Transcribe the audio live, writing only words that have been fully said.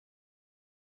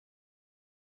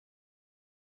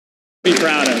Be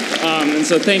proud of. And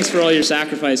so thanks for all your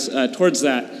sacrifice towards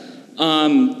that.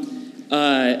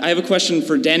 I have a question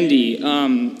for Dendi.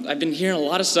 I've been hearing a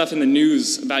lot of stuff in the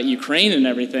news about Ukraine and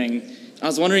everything. I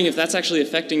was wondering if that's actually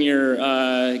affecting your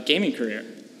gaming career.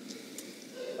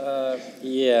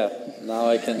 Yeah, now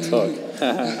I can talk.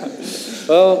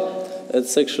 Well,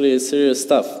 it's actually serious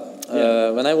stuff.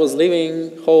 When I was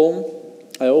leaving home,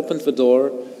 I opened the door,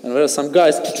 and there were some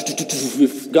guys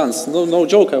with guns. No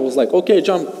joke. I was like, okay,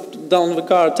 jump down the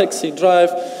car, taxi, drive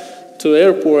to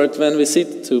airport. When we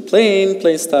sit to plane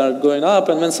start going up,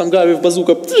 and then some guy with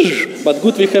bazooka. But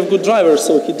good, we have good drivers,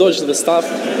 so he dodged the stuff.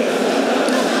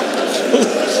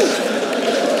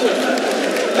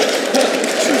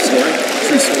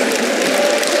 True story.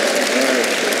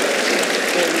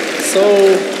 So,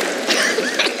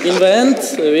 in the end,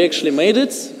 we actually made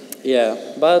it. Yeah,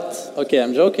 but, okay,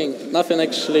 I'm joking. Nothing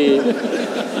actually.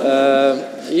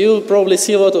 You probably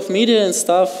see a lot of media and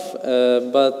stuff,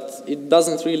 but it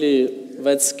doesn't really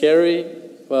that scary.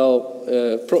 Well,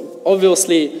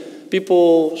 obviously,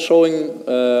 people showing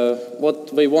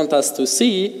what they want us to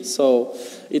see, so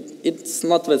it's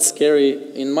not that scary.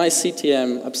 In my city,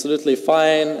 I'm absolutely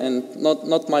fine and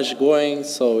not much going,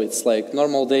 so it's like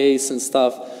normal days and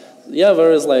stuff. Yeah,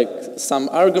 there is like some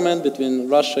argument between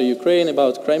Russia and Ukraine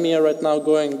about Crimea right now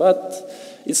going, but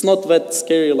it's not that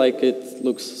scary like it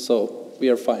looks, so we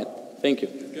are fine. Thank you.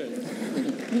 Good.